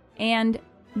 and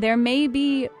there may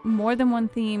be more than one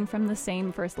theme from the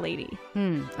same first lady.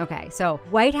 Okay, so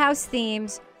White House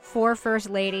themes, 4 first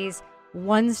ladies,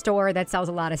 1 store that sells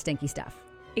a lot of stinky stuff.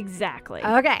 Exactly.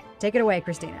 Okay, take it away,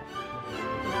 Christina.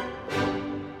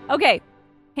 Okay,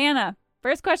 Hannah,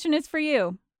 first question is for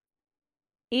you.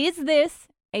 Is this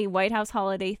a White House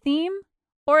holiday theme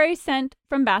or a scent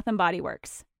from Bath & Body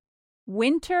Works?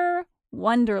 Winter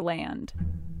Wonderland.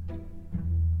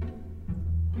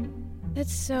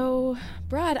 That's so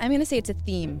broad. I'm going to say it's a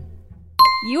theme.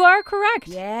 You are correct.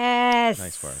 Yes.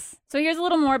 Nice work. So here's a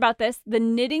little more about this. The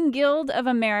Knitting Guild of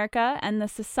America and the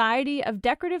Society of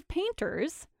Decorative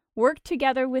Painters worked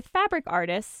together with fabric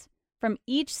artists from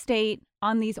each state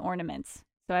on these ornaments.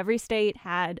 So every state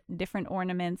had different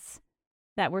ornaments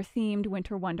that were themed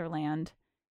Winter Wonderland.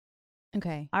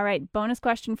 Okay. All right, bonus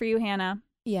question for you, Hannah.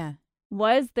 Yeah.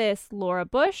 Was this Laura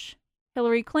Bush,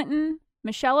 Hillary Clinton,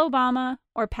 Michelle Obama,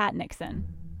 or Pat Nixon?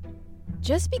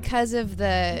 Just because of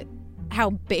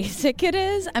how basic it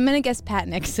is, I'm going to guess Pat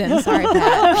Nixon. Sorry,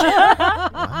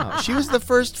 Pat. Wow. She was the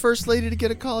first lady to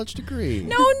get a college degree.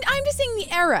 No, I'm just saying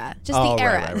the era. Just Oh, the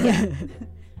era. right. Yeah.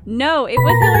 No, it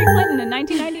was Hillary Clinton in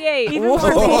 1998. Even more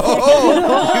Whoa.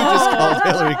 basic. You just called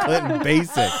Hillary Clinton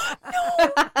basic.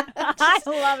 I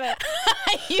love it.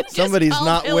 You just Somebody's called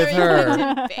not with Hillary her.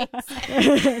 Clinton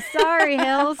basic. Sorry,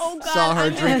 Hills. Oh, God, Saw her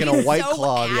I'm drinking a getting White so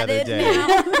Claw the other added day.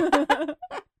 now.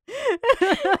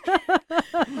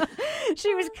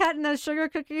 She was cutting those sugar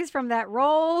cookies from that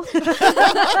roll.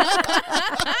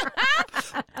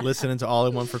 Listening to All I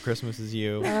Want for Christmas Is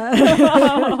You.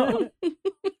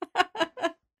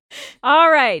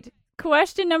 All right.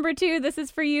 Question number 2. This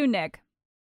is for you, Nick.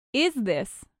 Is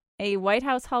this a White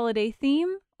House holiday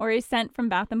theme or a scent from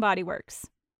Bath & Body Works?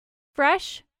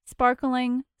 Fresh,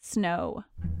 sparkling, snow.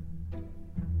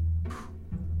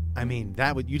 I mean,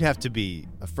 you'd have to be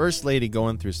a first lady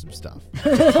going through some stuff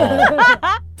to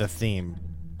call the theme.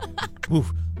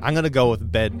 Oof, I'm gonna go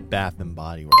with Bath and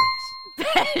Body Works.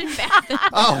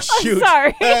 Oh shoot!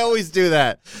 sorry. I always do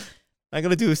that. I'm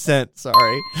gonna do a scent.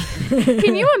 Sorry.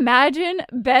 Can you imagine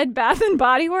Bed Bath &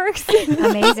 Body Works?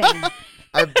 Amazing.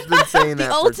 I've been saying that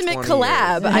The ultimate for 20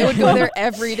 collab. years. I would go there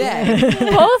every day.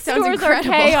 Both Sounds stores are incredible.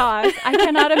 chaos. I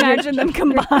cannot imagine them Your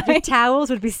combined. towels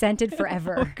would be scented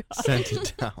forever.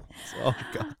 Scented towels. Oh,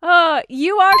 God.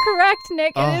 You are correct,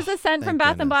 Nick. Oh, It is a scent from thank Bath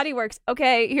and goodness. Body Works.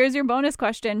 Okay, here's your bonus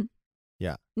question.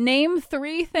 Yeah. Name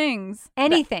 3 things.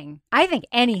 Anything. I think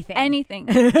anything. Anything.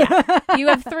 Yeah. You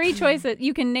have 3 choices.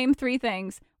 You can name 3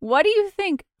 things. What do you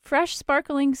think fresh,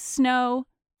 sparkling snow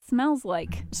smells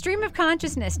like? Stream of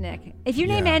consciousness, Nick. If you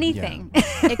name Yeah, anything.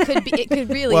 It could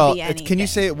really Well, be anything. can you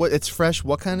say what? It's fresh.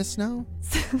 What kind of snow?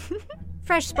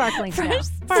 Fresh sparkling snow. Fresh,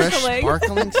 Fresh sparkling.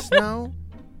 sparkling snow.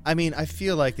 I mean, I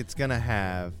feel like it's gonna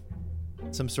have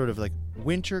some sort of like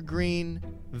wintergreen,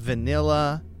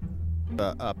 vanilla,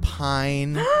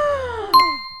 pine.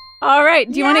 All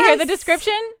right. Do you want to hear the Yes.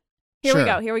 description? Here we Sure.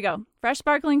 go. Here we go. Fresh,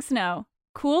 sparkling snow.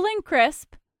 Cool and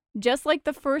crisp, just like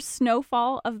the first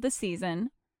snowfall of the season.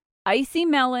 Icy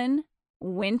melon,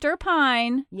 winter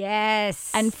pine,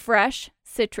 Yes. and fresh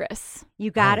citrus. you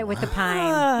got it with the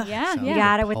pine. Yeah, Sounds You yeah.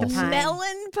 got it with the wholesome. pine.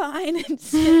 melon, pine, and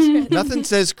citrus? Nothing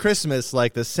says Christmas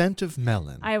like the scent of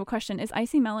melon. I have a question. Is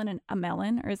icy melon a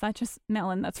melon, or is that just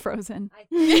melon that's frozen?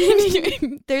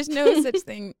 There's no such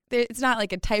thing. It's not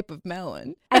like a type of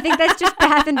melon. I think that's just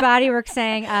Bath and Body Works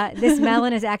saying this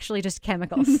melon is actually just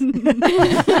chemicals.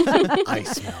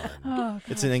 Ice melon. Oh,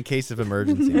 It's in case of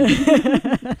emergency.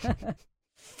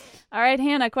 All right,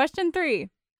 Hannah, question 3.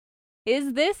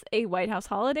 Is this a White House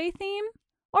holiday theme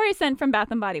or a scent from Bath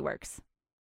and Body Works?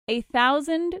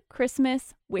 1,000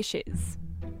 Christmas Wishes.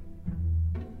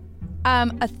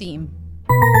 A theme.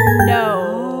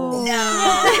 No.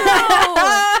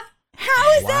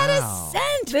 How is that Wow. a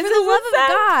scent? This For is the a love of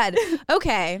God.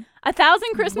 Okay. 1,000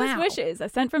 Christmas Wow. Wishes, a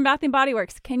scent from Bath and Body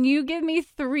Works. Can you give me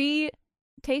 3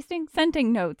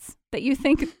 scenting notes that you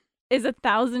think is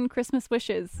 1,000 Christmas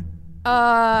wishes? You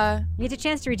get a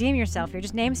chance to redeem yourself here.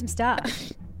 Just name some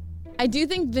stuff. I do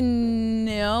think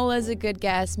vanilla is a good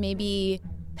guess. Maybe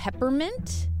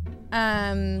peppermint.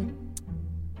 And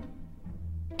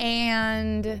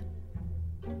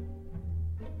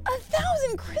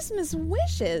 1,000 Christmas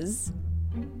wishes.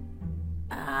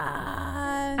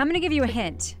 I'm going to give you a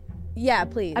hint. Yeah,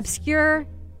 please. Obscure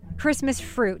Christmas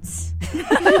fruits.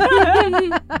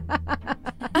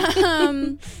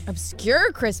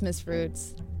 Obscure Christmas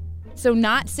fruits. So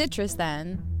not citrus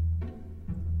then.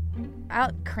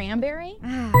 Cranberry? All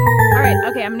right,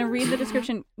 okay, I'm going to read the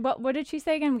description. What did she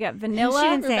say again? We got vanilla. She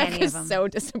didn't say any of Rebecca's them. so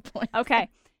disappointed. Okay.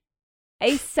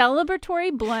 A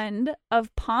celebratory blend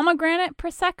of pomegranate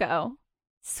prosecco,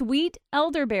 sweet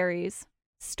elderberries,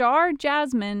 star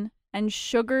jasmine, and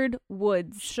sugared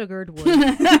woods. Sugared wood.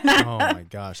 Oh my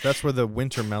gosh, that's where the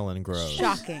winter melon grows.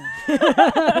 Shocking.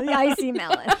 The icy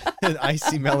melon. An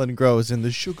icy melon grows in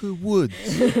the sugar woods.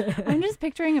 I'm just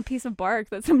picturing a piece of bark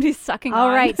that somebody's sucking All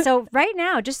on. right. So right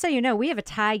now, just so you know, we have a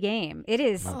tie game. It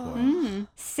is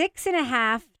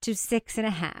 6.5 to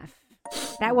 6.5.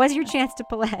 That was your chance to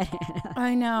pull ahead.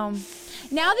 I know.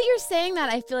 Now that you're saying that,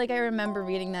 I feel like I remember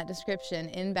reading that description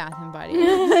in Bath and Body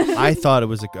Works. I thought it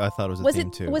was a theme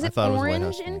it too. was I it thought it was a White orange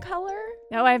House in theme. color?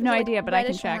 No, I have no Like idea, but I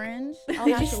can reddish check. Orange? I'll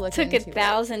They have to just look took into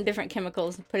 1,000 different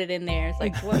chemicals and put it in there. It's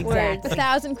like, what it. words?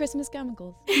 1,000 Christmas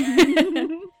chemicals.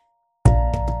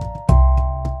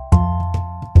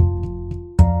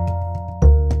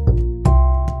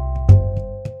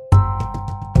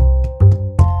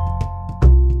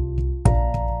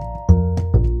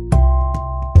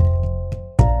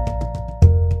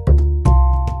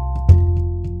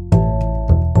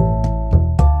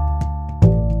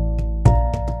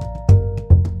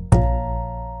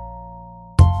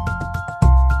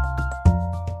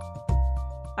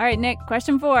 All right, Nick,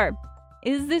 question 4.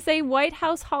 Is this a White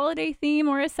House holiday theme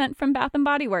or a scent from Bath and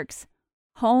Body Works?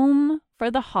 Home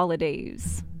for the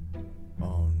holidays.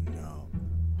 Oh no.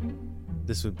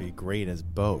 This would be great as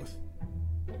both.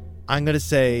 I'm gonna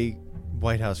say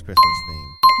White House Christmas theme.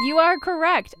 You are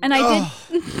correct. And I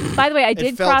did, by the way, I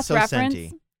did felt so cross-reference.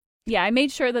 scenty. Yeah, I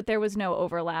made sure that there was no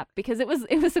overlap because it was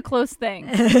a close thing.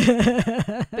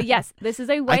 But yes, this is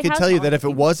a White I could House tell you that holiday if it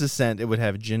theme. was a scent, it would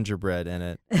have gingerbread in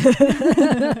it.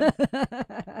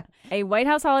 A White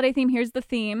House holiday theme. Here's the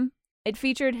theme. It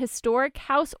featured historic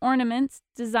house ornaments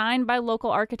designed by local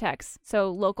architects,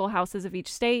 so local houses of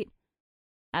each state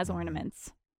as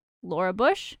ornaments. Laura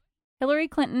Bush, Hillary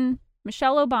Clinton,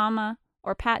 Michelle Obama,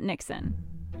 or Pat Nixon.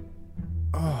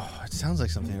 Oh, it sounds like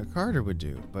something a Carter would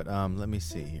do. But let me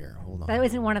see here. Hold on. That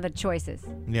wasn't one of the choices.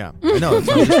 Yeah, I know. I'm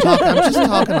just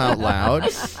talking out loud.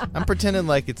 I'm pretending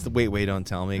like it's the wait, don't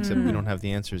tell me, except we don't have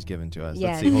the answers given to us.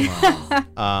 Yes. Let's see, hold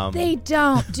on. They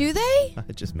don't, do they? I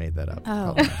just made that up.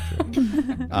 Oh. Probably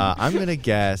not true. I'm going to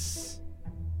guess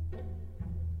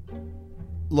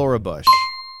Laura Bush.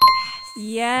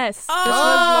 Yes. This was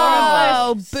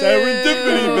Laura Bush.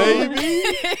 Serendipity, baby.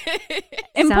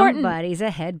 Somebody's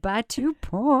ahead by 2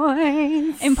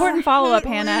 points. Important follow-up,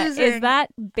 Hannah. Is that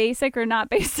basic or not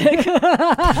basic?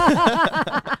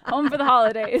 Home for the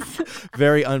holidays.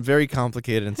 Very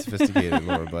complicated and sophisticated,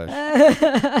 Laura Bush.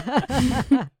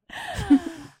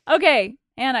 Okay,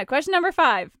 Hannah, question number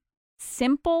 5.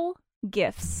 Simple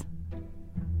gifts.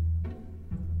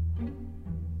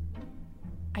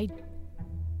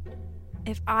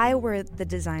 If I were the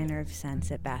designer of scents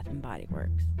at Bath & Body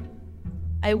Works,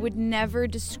 I would never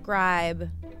describe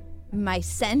my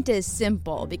scent as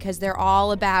simple because they're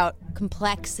all about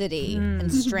complexity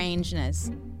and strangeness.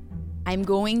 I'm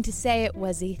going to say it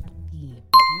was a theme.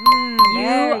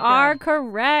 You are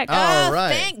correct. All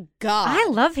right. Thank God. I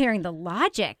love hearing the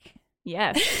logic.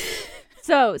 Yes.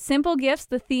 So, Simple Gifts,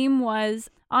 the theme was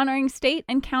honoring state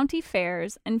and county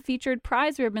fairs and featured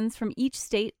prize ribbons from each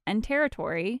state and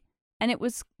territory. And it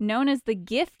was known as the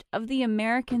gift of the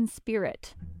American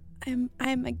spirit. I'm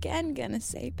again gonna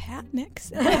say Pat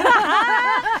Nixon. It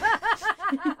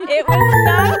was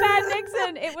not Pat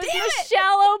Nixon. It was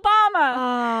Michelle Obama.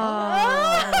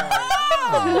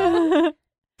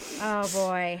 Oh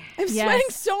boy. I'm sweating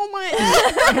so much.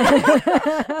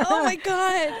 Oh my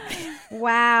God.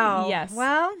 Wow. Yes.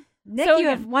 Well, Nick, So you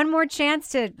have one more chance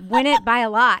to win it by a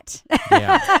lot.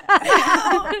 Yeah.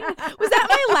 Was that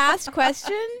my last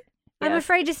question? I'm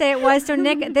afraid to say it was. So,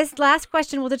 Nick, this last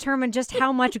question will determine just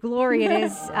how much glory it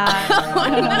is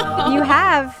you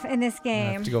have in this I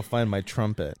game. have to go find my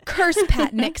trumpet. Curse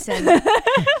Pat Nixon. And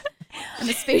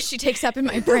the space she takes up in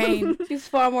my brain. she's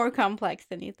far more complex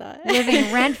than you thought.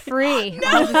 Living rent-free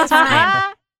all this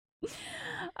time.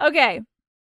 Okay.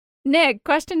 Nick,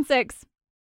 question 6.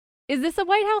 Is this a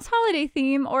White House holiday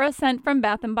theme or a scent from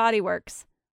Bath & Body Works?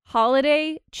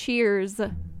 Holiday cheers.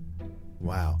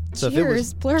 Wow. So Cheers, if it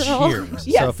was plural. cheers.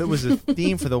 Yes. So if it was a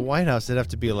theme for the White House, it'd have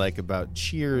to be like about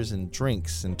cheers and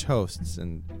drinks and toasts,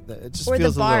 and it just Or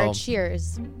feels the bar a little.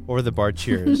 cheers. Or the bar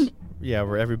cheers. Yeah,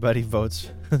 where everybody votes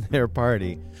for their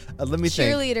party. Let me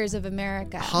think. Cheerleaders of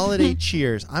America. Holiday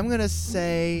cheers. I'm gonna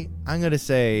say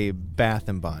Bath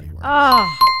and Body Works.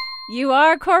 Oh, You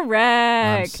are I'm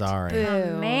correct. sorry.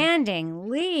 commanding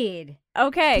lead.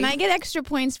 Okay. Can I get extra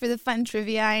points for the fun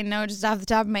trivia I know just off the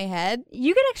top of my head?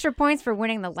 You get extra points for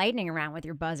winning the lightning round with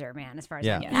your buzzer, man, as far as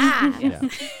Yeah. I'm Ah. Yeah.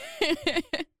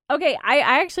 Okay, I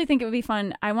actually think it would be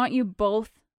fun. I want you both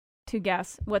to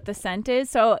guess what the scent is.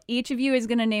 So each of you is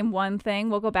going to name one thing.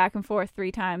 We'll go back and forth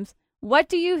 3 times. What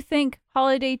do you think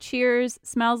holiday cheers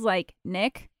smells like?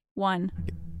 Nick, 1.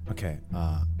 Okay.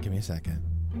 Give me a second.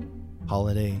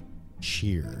 Holiday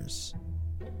cheers.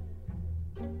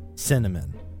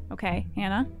 Cinnamon. Okay,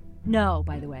 Hannah? No,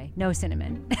 by the way, no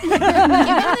cinnamon. Given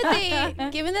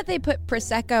that they put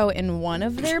Prosecco in one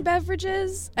of their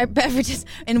beverages,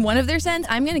 in one of their scents,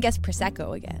 I'm going to guess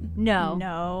Prosecco again. No.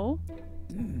 No.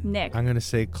 Nick? I'm gonna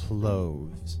say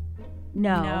cloves.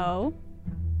 No. No.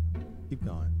 Keep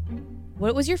going.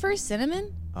 What was your first?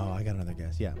 Cinnamon? Oh, I got another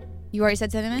guess. Yeah, You already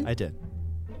said cinnamon? I did.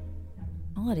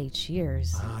 Holiday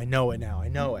cheers. I know it now. I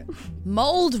know it.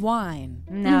 Mulled wine.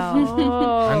 No.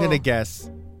 I'm gonna guess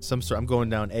some sort. I'm going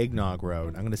down eggnog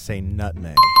road. I'm gonna say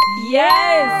nutmeg.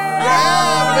 Yes!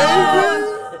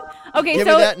 Okay, Give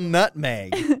so me that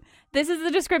nutmeg. this is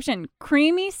the description.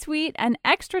 Creamy, sweet, and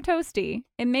extra toasty.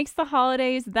 It makes the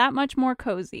holidays that much more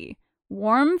cozy.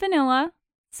 Warm vanilla,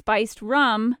 spiced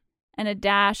rum, and a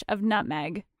dash of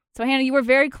nutmeg. So, Hannah, you were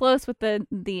very close with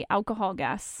the alcohol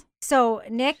guess. So,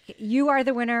 Nick, you are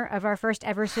the winner of our first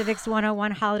ever Civics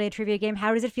 101 holiday trivia game.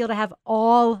 How does it feel to have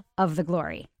all of the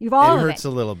glory? You've all It of hurts it.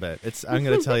 a little bit. I'm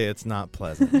gonna tell you, it's not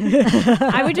pleasant.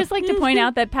 I would just like to point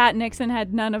out that Pat Nixon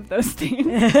had none of those things.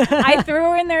 I threw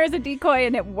her in there as a decoy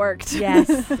and it worked. Yes,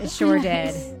 it sure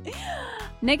did.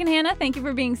 Nick and Hannah, thank you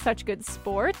for being such good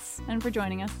sports and for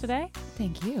joining us today.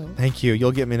 Thank you. Thank you.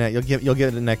 You'll get me. You'll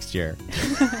get it next year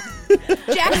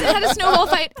Jackson had a snowball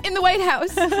fight in the White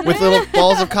House. with little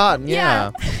balls of cotton.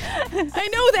 Yeah. I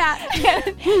know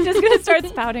that. Just going to start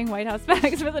spouting White House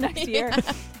facts for the next year.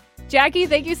 Jackie,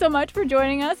 thank you so much for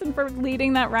joining us and for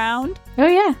leading that round. Oh,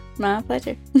 yeah. My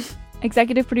pleasure.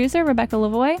 Executive producer, Rebecca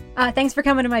Lavoie. Thanks for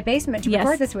coming to my basement to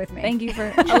record this with me. Thank you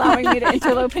for allowing me to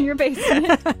interlope in your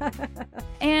basement.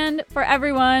 And for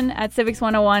everyone at Civics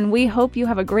 101, we hope you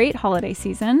have a great holiday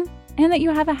season and that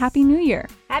you have a Happy New Year.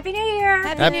 Happy New Year!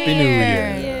 Happy New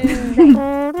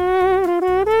Year.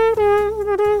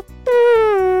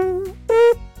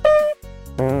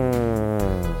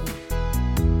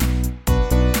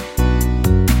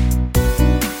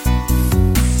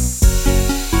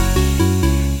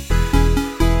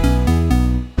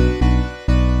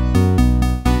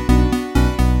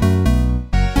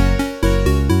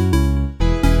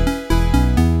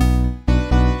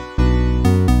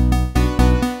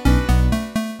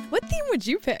 would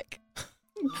you pick?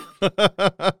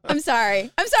 I'm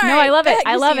sorry. No, I love it.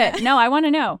 I love it. No, I want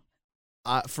to know.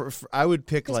 I would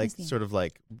pick sort of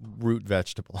like root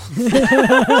vegetables.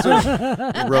 Sort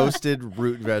of roasted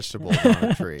root vegetables on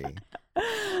a tree.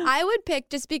 I would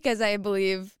pick just because I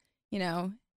believe,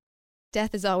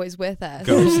 death is always with us.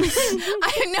 Ghosts.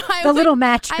 The little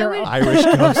match girl. Irish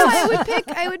ghosts.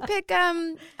 I would pick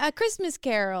A Christmas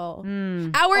Carol.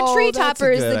 Our tree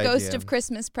topper is the ghost of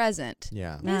Christmas present.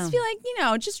 Yeah. I just feel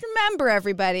like, just remember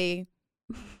everybody.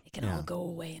 It can all go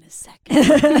away in a second.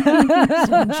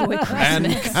 So enjoy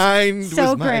Christmas. Mankind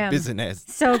was my grim. business.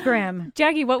 So grim.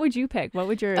 Jackie, what would you pick? What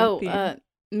would your theme?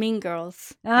 Mean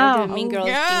Girls. Oh. I'm doing Mean Girls,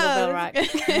 Jingle Bell Rock.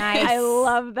 Nice. I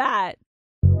love that.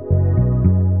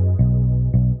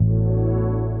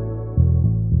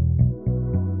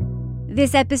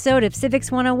 This episode of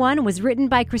Civics 101 was written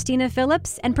by Christina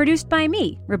Phillips and produced by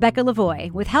me, Rebecca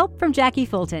Lavoie, with help from Jackie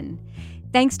Fulton.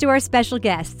 Thanks to our special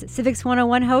guests, Civics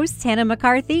 101 hosts Hannah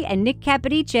McCarthy and Nick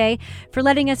Capodice, for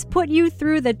letting us put you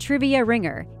through the trivia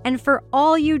ringer, and for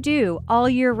all you do all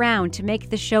year round to make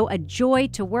the show a joy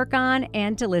to work on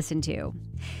and to listen to.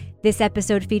 This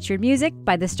episode featured music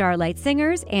by the Starlight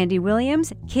Singers, Andy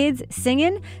Williams, Kids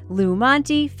Singin', Lou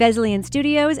Monte, Fesleyan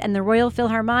Studios, and the Royal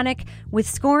Philharmonic, with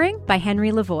scoring by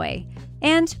Henry Lavoie.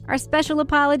 And our special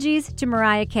apologies to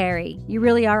Mariah Carey. You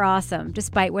really are awesome,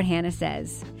 despite what Hannah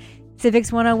says.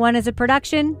 Civics 101 is a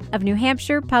production of New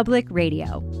Hampshire Public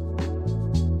Radio.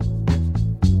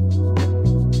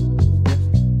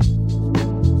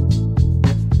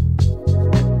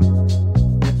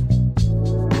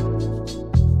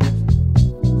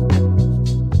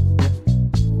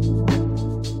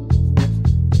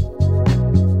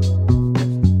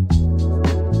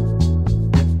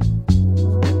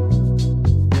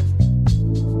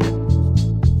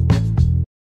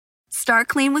 Start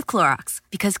clean with Clorox,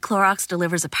 because Clorox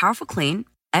delivers a powerful clean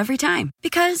every time.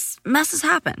 Because messes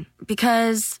happen.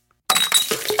 Because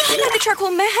the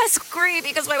charcoal mask. Great,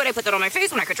 because why would I put that on my face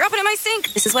when I could drop it in my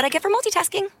sink? This is what I get for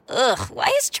multitasking. Ugh,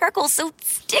 why is charcoal so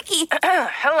sticky?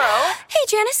 Hello? Hey,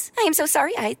 Janice. I am so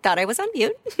sorry. I thought I was on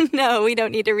mute. No, we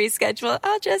don't need to reschedule.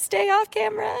 I'll just stay off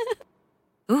camera.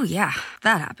 Ooh, yeah,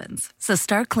 that happens. So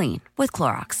start clean with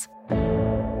Clorox.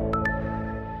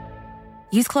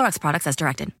 Use Clorox products as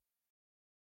directed.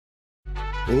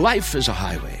 Life is a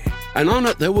highway, and on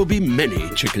it there will be many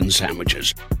chicken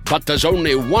sandwiches. But there's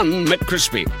only one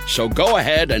McCrispy. So go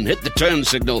ahead and hit the turn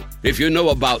signal if you know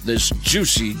about this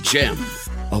juicy gem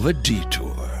of a detour.